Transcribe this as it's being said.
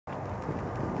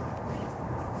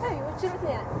What you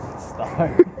looking at? Star.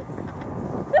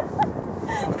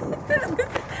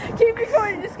 Keep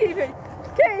recording, just keep it.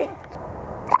 Okay.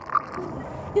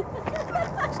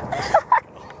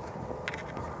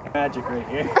 Magic right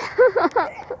here.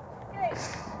 Okay.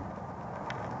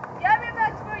 Yeah, me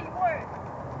back to where you were.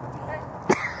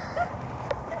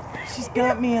 She's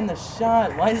got me in the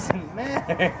shot. Why does it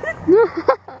matter?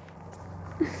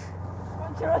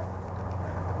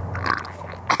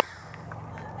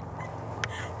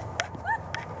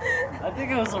 I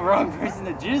think I was the wrong person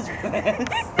to choose for this.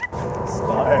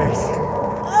 Stars.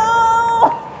 Oh!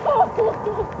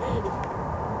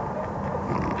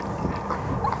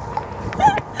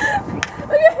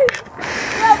 Okay.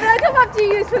 Well, when I come up to you,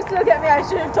 you're supposed to look at me. I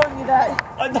should have told you that.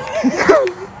 I'm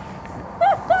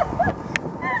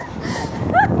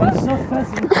so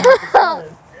pessimistic.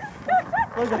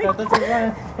 Look at that, that's a run.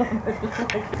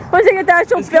 Once I get the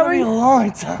actual It's gonna be a filming.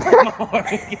 long time before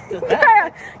I get to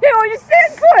that. Yeah, well, just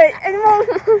stand put and we'll...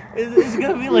 It's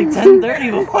gonna be like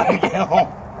 10:30 before I get home.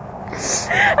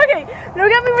 Okay, no,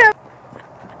 get me real.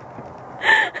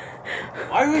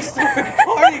 Why are we still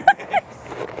recording this?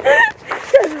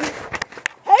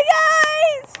 Hey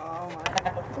guys! Oh my.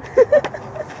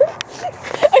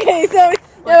 Okay, so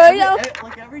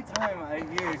Like every time I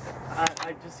hear,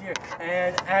 I just hear,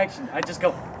 and action, I just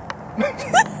go. Like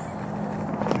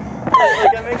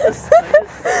I make this, I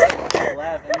just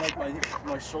laugh, and like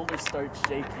my shoulders start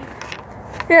shaking.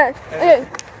 yeah, okay.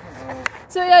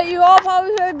 So yeah, you all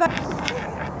probably heard about.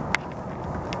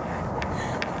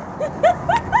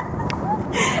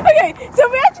 Okay, so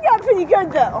we actually got pretty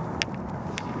good though.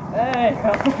 Hey.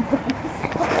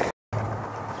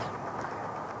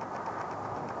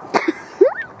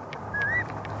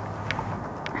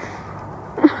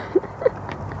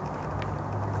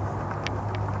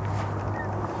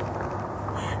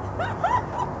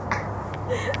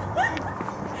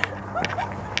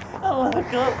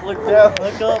 Look up, look down,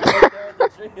 look up, look down at the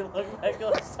tree, look back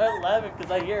up, start laughing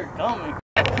because I hear it coming.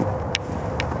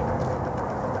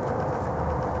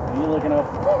 Are you looking up?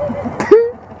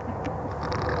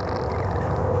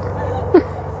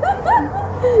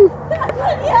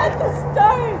 You had to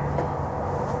start.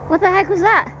 What the heck was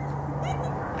that?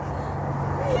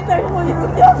 He's like, what are you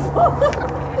looking up for?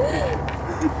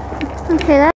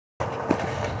 Okay, that.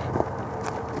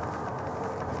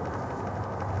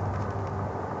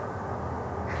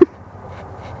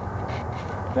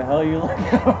 The hell are you looking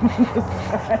at?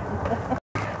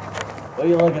 What are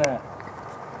you looking at?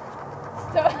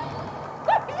 So,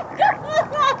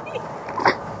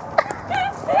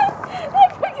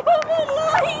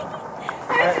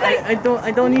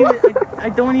 I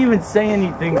don't even say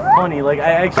anything funny. Like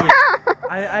I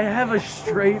have a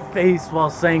straight face while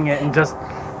saying it and just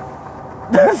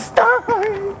the star.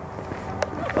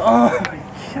 Oh my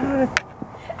god!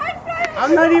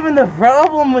 I'm not even the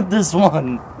problem with this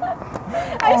one.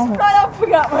 I just flat out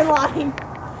forgot my line.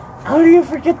 How do you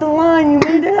forget the line? You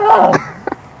made it up.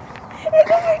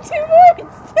 It's only 2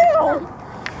 words too.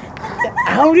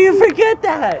 How do you forget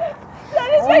that?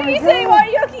 That is what you say. Why are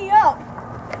you looking up?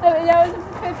 I mean, that was a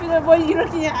picture of what you're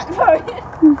looking at.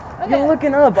 Okay. You're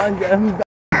looking up.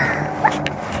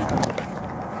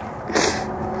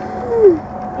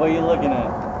 What are you looking at?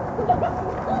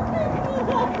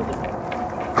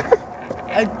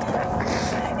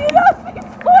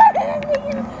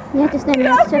 You have to stand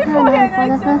next to her, not in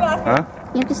front of her. Huh?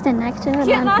 You have to stand next to her, Can't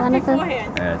not in laugh front of her.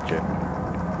 beforehand. Yeah, true.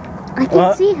 I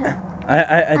can see her.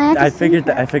 I figured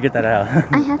that out.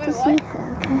 I have to see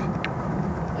her, okay?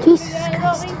 Jesus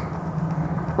Christ.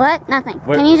 What? Nothing.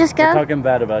 Can you just go? We're talking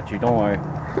bad about you, don't worry.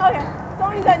 Okay, as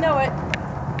long as I know it.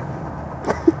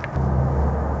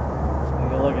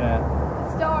 What are you looking at?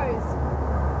 Stars.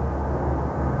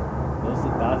 Those the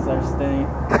dots that are staying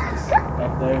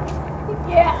up there.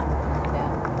 Yeah.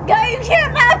 Guy, you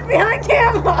can't laugh behind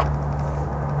camera.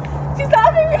 She's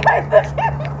laughing behind the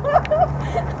camera.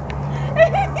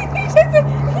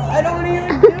 I don't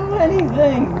even do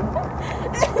anything.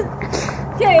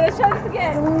 Okay, let's try this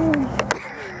again.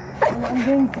 I'm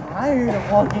getting tired of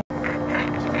walking.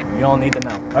 You all need to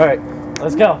know. All right,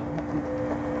 let's go.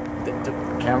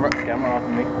 Camera off of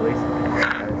me, please.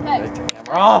 Okay.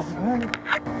 Camera off.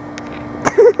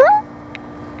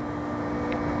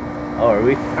 Oh, are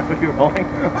we rolling?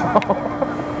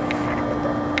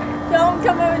 Don't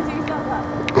come over and do something up.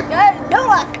 Guys, don't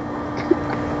laugh.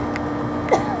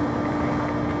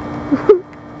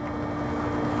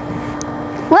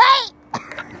 Wait!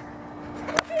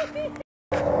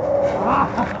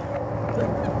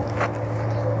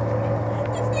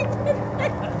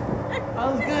 I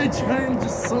was gonna try and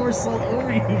just somersault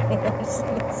over you.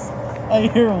 I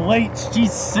hear weight, she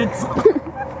sits on.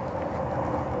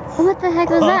 What the heck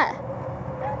was that?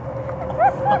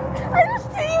 I just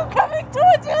see you coming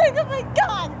towards you. Oh my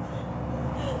god!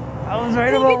 I was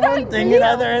right about one thing, it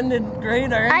either ended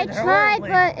great or I ended tried, horribly.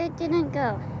 but it didn't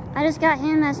go. I just got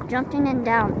him as jumping and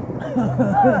down.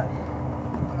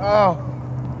 Oh.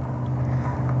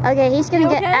 Okay, he's gonna You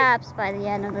get okay? abs by the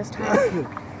end of this time.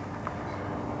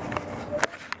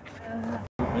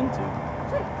 Into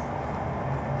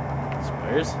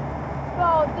squares.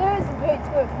 Well, there is a great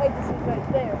square peg right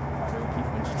there. Why do we keep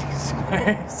mentioning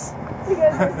squares?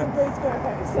 Because there's some great square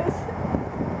pegs.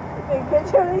 Big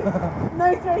picture.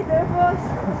 Nice right there for us.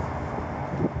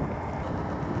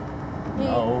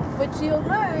 No. Which you'll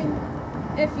learn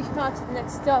if you come out to the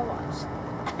next Star Watch.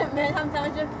 Manhattan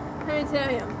Township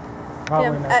Planetarium.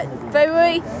 Probably not At gonna be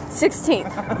February okay.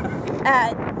 16th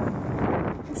at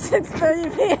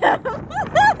 6:30 p.m.